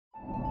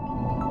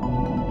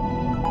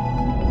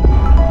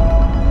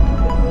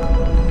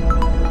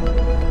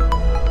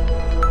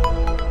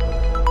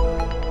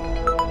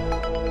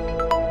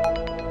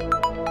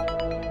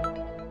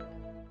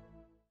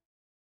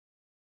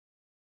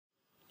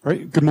All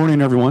right, good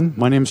morning, everyone.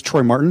 My name is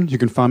Troy Martin. You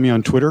can find me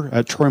on Twitter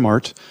at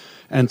TroyMart.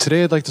 And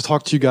today I'd like to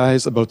talk to you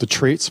guys about the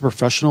traits of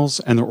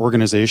professionals and their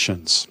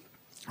organizations.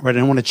 Right,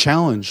 and I want to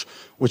challenge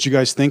what you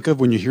guys think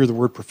of when you hear the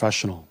word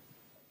professional.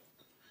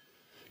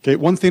 Okay,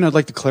 one thing I'd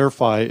like to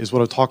clarify is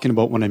what I'm talking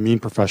about when I mean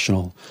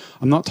professional.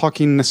 I'm not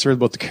talking necessarily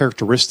about the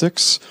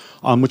characteristics,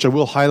 which I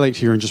will highlight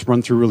here and just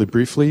run through really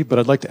briefly, but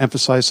I'd like to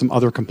emphasize some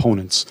other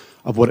components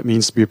of what it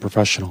means to be a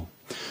professional.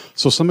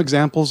 So some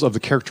examples of the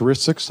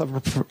characteristics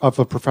of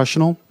a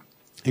professional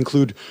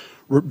include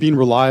being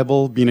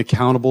reliable, being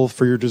accountable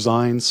for your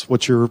designs,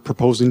 what you're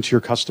proposing to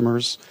your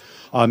customers,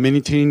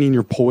 maintaining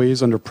your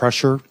poise under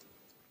pressure,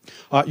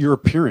 your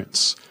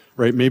appearance.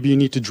 Right? Maybe you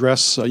need to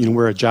dress,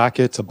 wear a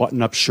jacket, a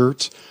button-up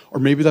shirt, or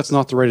maybe that's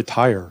not the right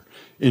attire.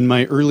 In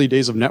my early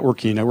days of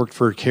networking, I worked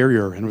for a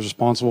carrier and was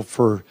responsible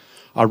for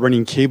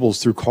running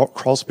cables through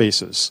crawl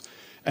spaces.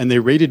 And they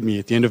rated me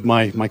at the end of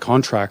my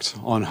contract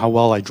on how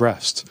well I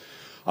dressed.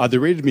 They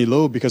rated me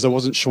low because I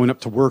wasn't showing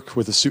up to work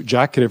with a suit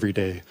jacket every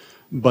day.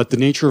 But the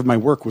nature of my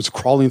work was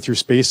crawling through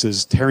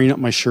spaces, tearing up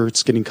my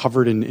shirts, getting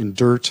covered in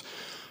dirt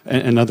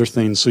and other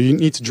things. So you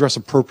need to dress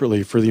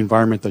appropriately for the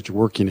environment that you're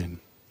working in.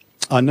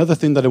 Another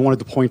thing that I wanted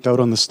to point out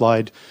on the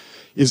slide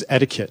is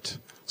etiquette.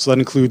 So that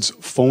includes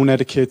phone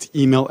etiquette,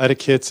 email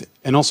etiquette,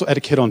 and also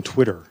etiquette on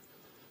Twitter.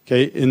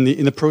 Okay, in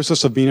the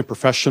process of being a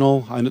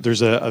professional,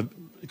 there's a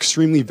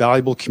extremely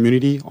valuable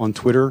community on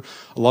Twitter.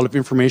 A lot of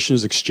information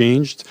is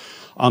exchanged.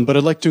 But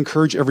I'd like to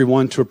encourage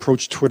everyone to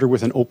approach Twitter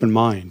with an open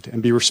mind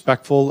and be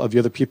respectful of the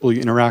other people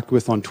you interact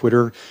with on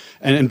Twitter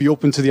and be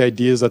open to the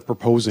ideas that they're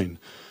proposing.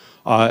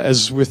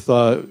 As with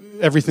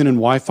everything in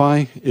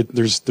Wi-Fi,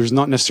 there's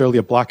not necessarily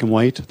a black and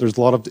white. There's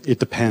a lot of it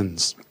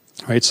depends,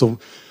 right? So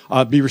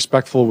be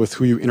respectful with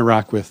who you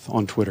interact with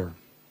on Twitter.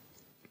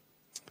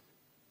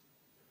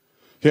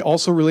 Okay,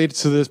 also related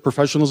to this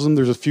professionalism,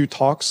 there's a few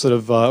talks that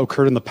have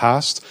occurred in the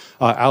past.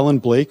 Alan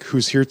Blake,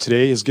 who's here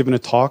today, has given a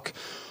talk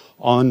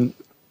on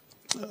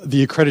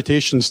the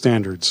accreditation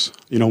standards,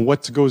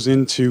 what goes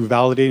into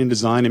validating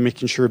design and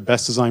making sure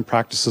best design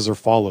practices are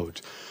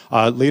followed.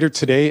 Later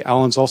today,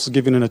 Alan's also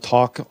giving a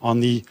talk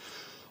on the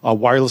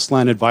Wireless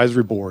LAN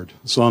Advisory Board.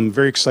 So I'm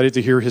very excited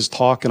to hear his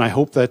talk, and I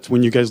hope that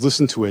when you guys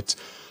listen to it,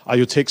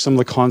 you'll take some of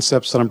the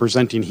concepts that I'm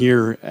presenting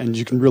here, and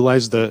you can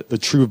realize the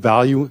true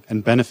value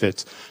and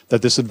benefit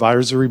that this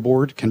advisory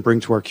board can bring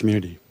to our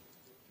community.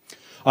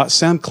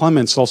 Sam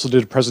Clements also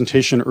did a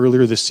presentation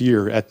earlier this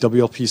year at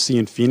WLPC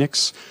in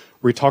Phoenix,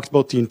 where he talked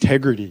about the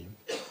integrity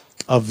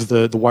of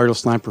the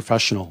wireless LAN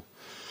professional.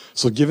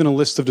 So given a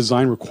list of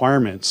design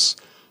requirements,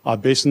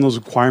 based on those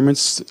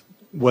requirements,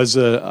 was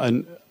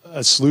a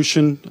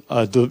solution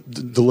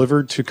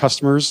delivered to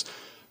customers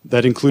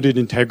that included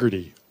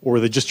integrity, or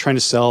they're just trying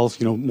to sell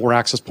more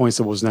access points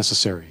than was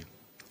necessary,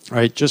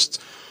 right? Just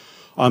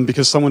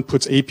because someone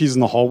puts APs in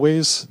the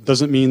hallways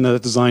doesn't mean that the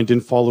design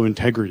didn't follow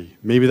integrity.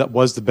 Maybe that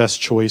was the best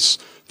choice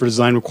for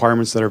design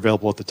requirements that are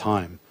available at the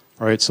time.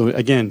 All right, so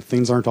again,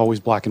 things aren't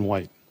always black and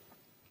white.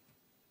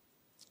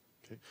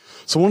 Okay.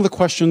 So one of the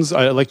questions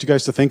I'd like you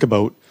guys to think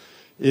about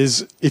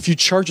is, if you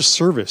charge a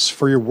service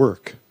for your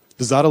work,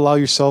 does that allow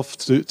yourself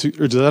or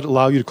does that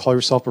allow you to call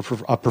yourself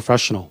a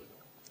professional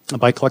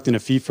by collecting a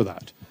fee for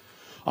that?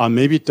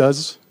 Maybe it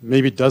does,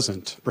 maybe it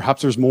doesn't.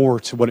 Perhaps there's more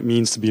to what it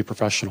means to be a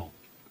professional.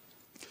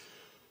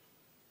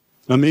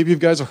 Now, maybe you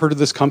guys have heard of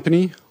this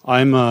company.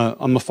 I'm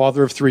a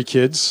father of 3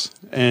 kids,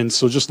 and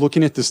so just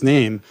looking at this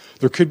name,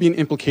 there could be an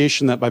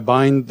implication that by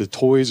buying the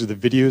toys or the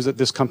videos that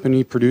this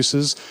company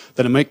produces,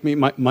 that it might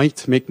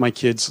make my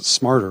kids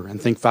smarter and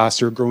think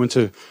faster, grow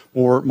into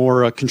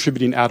more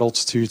contributing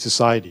adults to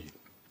society.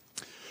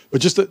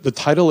 But just the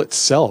title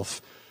itself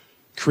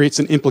creates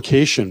an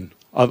implication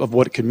of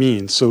what it could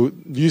mean. So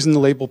using the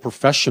label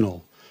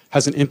professional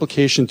has an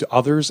implication to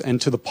others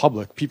and to the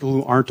public, people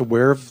who aren't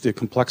aware of the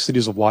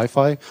complexities of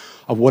Wi-Fi,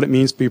 of what it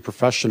means to be a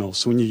professional.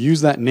 So when you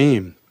use that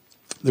name,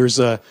 there's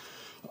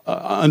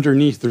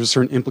underneath, there's a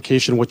certain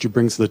implication of what you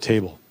bring to the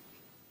table.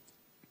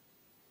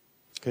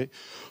 Okay,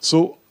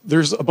 so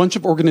there's a bunch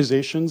of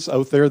organizations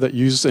out there that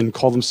use and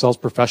call themselves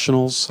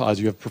professionals.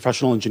 You have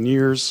professional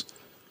engineers,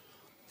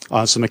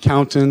 some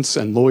accountants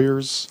and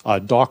lawyers,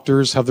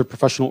 doctors have their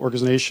professional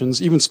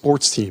organizations, even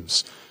sports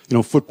teams.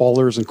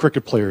 Footballers and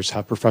cricket players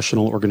have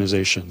professional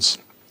organizations.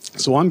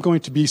 So I'm going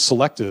to be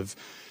selective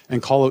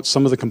and call out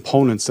some of the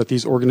components that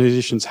these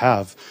organizations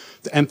have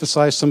to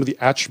emphasize some of the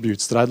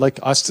attributes that I'd like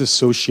us to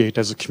associate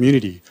as a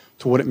community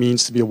to what it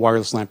means to be a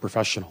wireless LAN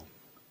professional.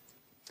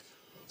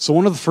 So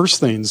one of the first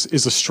things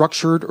is a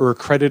structured or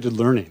accredited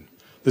learning.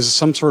 This is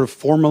some sort of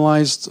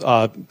formalized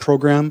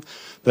program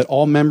that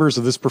all members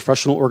of this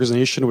professional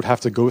organization would have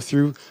to go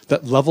through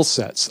that level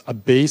sets a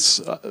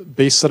base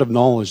set of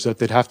knowledge that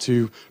they'd have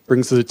to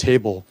bring to the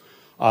table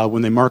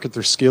when they market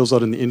their skills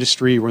out in the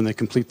industry or when they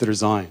complete their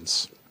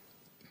designs.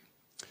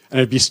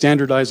 And it'd be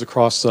standardized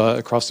across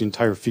the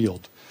entire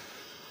field.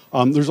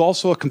 There's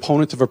also a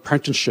component of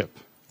apprenticeship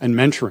and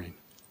mentoring.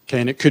 Okay,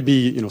 and it could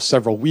be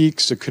several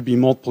weeks, it could be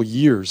multiple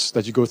years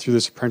that you go through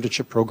this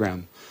apprenticeship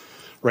program.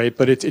 Right,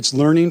 but it's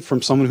learning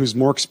from someone who's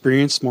more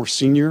experienced, more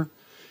senior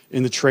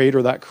in the trade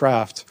or that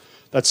craft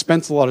that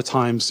spent a lot of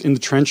times in the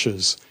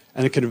trenches,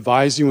 and it can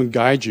advise you and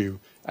guide you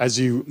as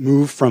you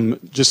move from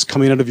just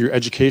coming out of your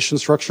education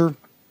structure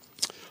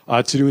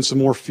to doing some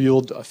more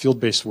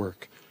field-based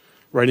work,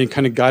 right, and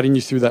kind of guiding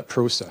you through that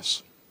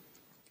process.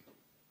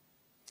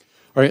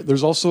 All right,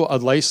 there's also a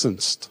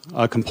licensed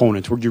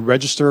component where you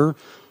register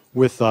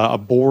with a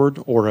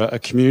board or a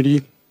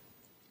community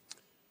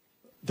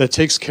that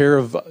takes care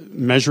of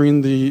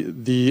measuring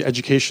the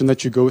education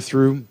that you go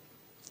through,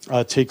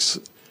 takes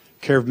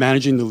care of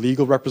managing the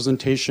legal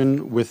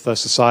representation with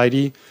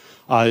society,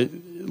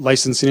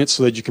 licensing it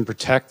so that you can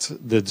protect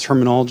the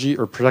terminology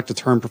or protect the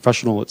term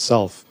professional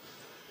itself.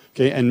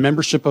 Okay, and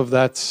membership of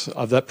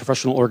that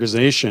professional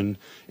organization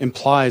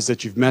implies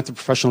that you've met the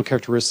professional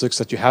characteristics,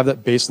 that you have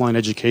that baseline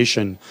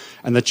education,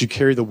 and that you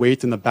carry the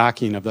weight and the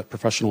backing of that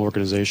professional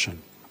organization.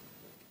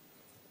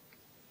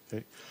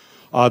 Okay.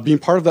 Being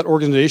part of that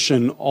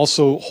organization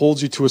also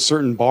holds you to a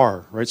certain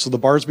bar, right? So the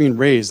bar is being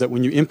raised that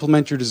when you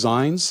implement your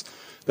designs,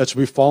 that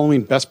you'll be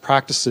following best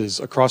practices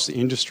across the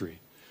industry.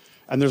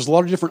 And there's a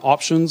lot of different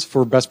options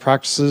for best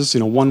practices. You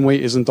know, one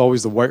way isn't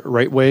always the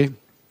right way.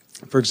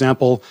 For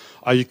example,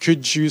 you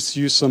could choose to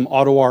use some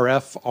auto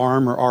RF,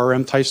 ARM, or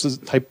RM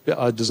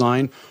type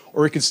design,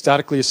 or you could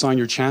statically assign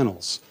your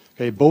channels.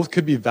 Okay, both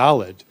could be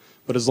valid,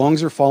 but as long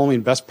as you're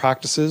following best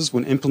practices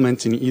when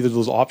implementing either of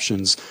those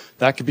options,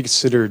 that could be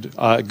considered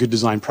a good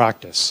design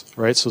practice,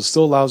 right? So it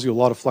still allows you a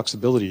lot of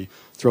flexibility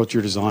throughout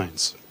your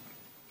designs.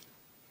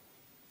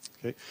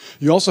 Okay.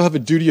 You also have a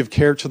duty of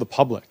care to the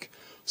public.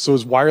 So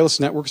as wireless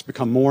networks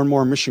become more and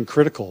more mission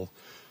critical,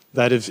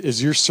 that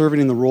as you're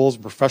serving in the role as a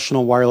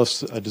professional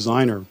wireless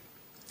designer,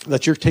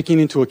 that you're taking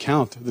into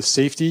account the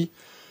safety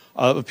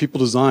of people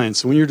design.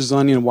 So when you're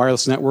designing a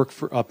wireless network,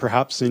 for,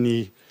 perhaps in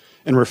a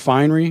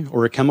refinery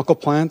or a chemical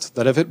plant,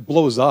 that if it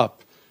blows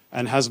up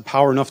and has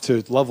power enough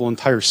to level an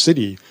entire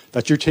city,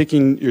 that you're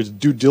taking your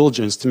due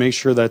diligence to make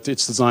sure that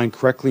it's designed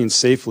correctly and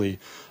safely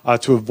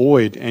to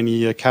avoid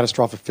any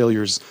catastrophic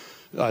failures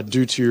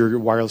due to your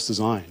wireless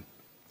design.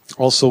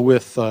 Also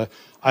with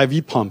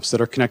IV pumps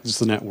that are connected to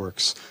the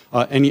networks.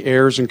 Any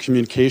errors in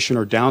communication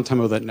or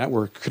downtime of that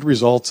network could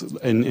result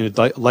in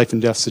a life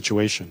and death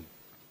situation.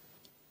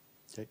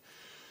 Okay.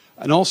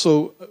 And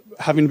also,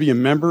 having to be a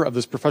member of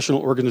this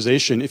professional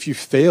organization, if you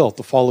fail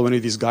to follow any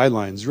of these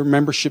guidelines, your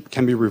membership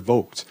can be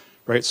revoked,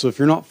 right? So if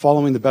you're not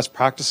following the best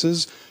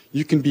practices,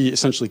 you can be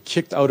essentially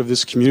kicked out of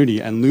this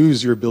community and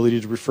lose your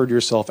ability to refer to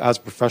yourself as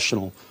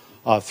professional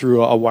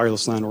through a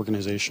wireless LAN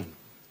organization.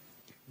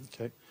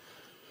 Okay.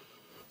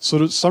 So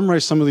to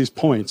summarize some of these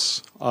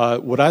points,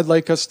 what I'd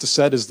like us to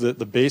set as the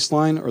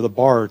baseline or the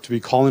bar to be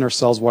calling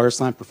ourselves wireless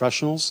LAN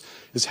professionals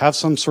is have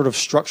some sort of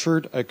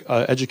structured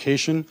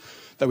education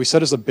that we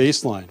set as a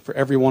baseline for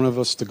every one of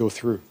us to go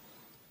through.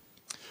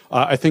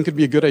 I think it'd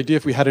be a good idea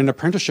if we had an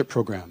apprenticeship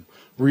program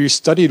where you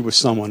studied with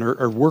someone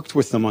or worked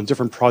with them on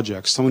different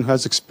projects, someone who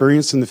has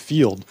experience in the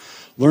field,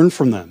 learn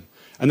from them.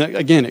 And that,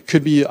 again, it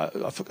could be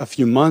a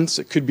few months,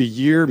 it could be a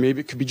year,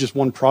 maybe it could be just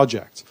one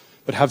project.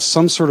 But have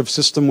some sort of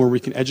system where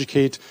we can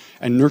educate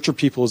and nurture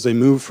people as they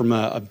move from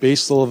a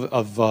base level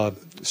of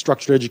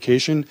structured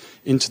education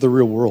into the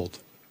real world.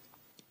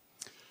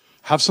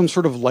 Have some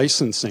sort of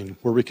licensing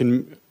where we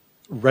can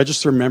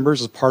register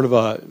members as part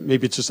of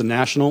maybe it's just a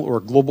national or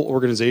a global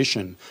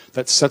organization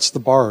that sets the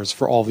bars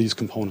for all these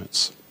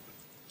components.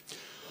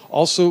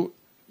 Also,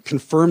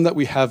 confirm that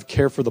we have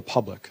care for the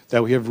public,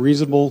 that we have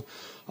reasonable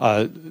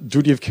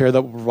duty of care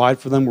that will provide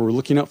for them where we're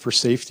looking out for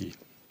safety.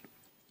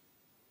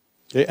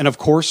 Okay, and of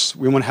course,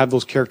 we want to have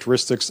those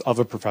characteristics of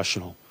a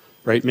professional,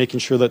 right?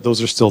 Making sure that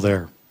those are still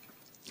there.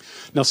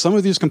 Now, some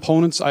of these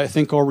components I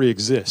think already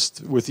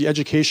exist. With the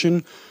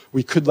education,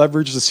 we could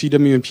leverage the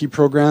CWNP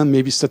program,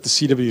 maybe set the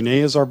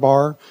CWNA as our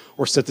bar,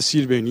 or set the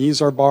CWNE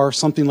as our bar,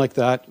 something like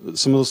that.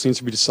 Some of those things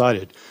to be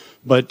decided.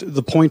 But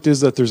the point is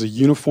that there's a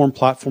uniform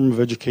platform of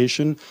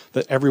education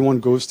that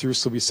everyone goes through,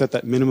 so we set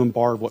that minimum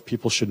bar of what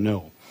people should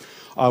know.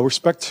 With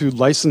respect to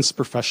licensed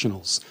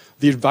professionals,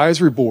 the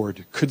advisory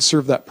board could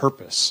serve that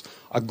purpose.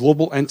 A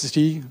global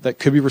entity that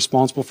could be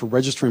responsible for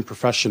registering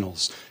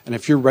professionals. And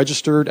if you're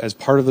registered as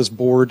part of this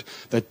board,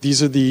 that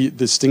these are the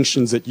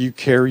distinctions that you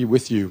carry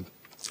with you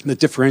that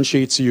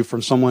differentiates you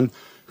from someone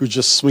who's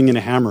just swinging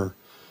a hammer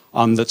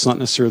that's not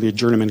necessarily a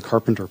journeyman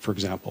carpenter, for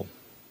example.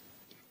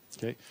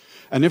 Okay.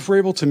 And if we're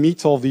able to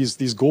meet all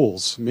these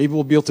goals, maybe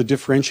we'll be able to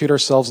differentiate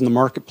ourselves in the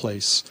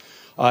marketplace,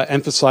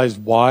 emphasize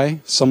why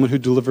someone who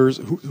delivers,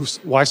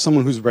 why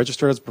someone who's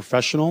registered as a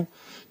professional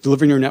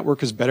delivering your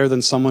network is better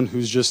than someone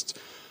who's just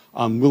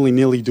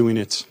willy-nilly doing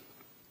it.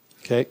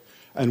 Okay?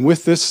 And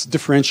with this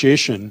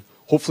differentiation,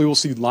 hopefully we'll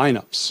see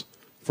lineups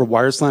for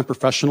wireless LAN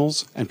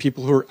professionals and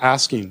people who are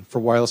asking for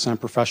wireless LAN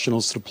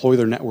professionals to deploy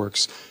their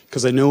networks,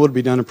 because they know it'll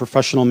be done in a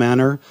professional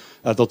manner.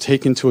 They'll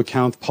take into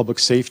account public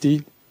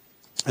safety,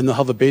 and they'll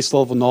have a base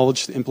level of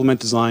knowledge to implement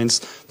designs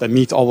that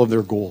meet all of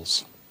their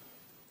goals.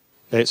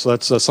 Okay, so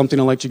that's something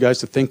I'd like you guys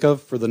to think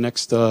of for the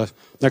next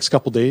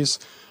couple days,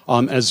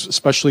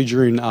 especially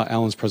during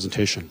Alan's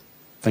presentation.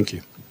 Thank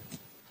you.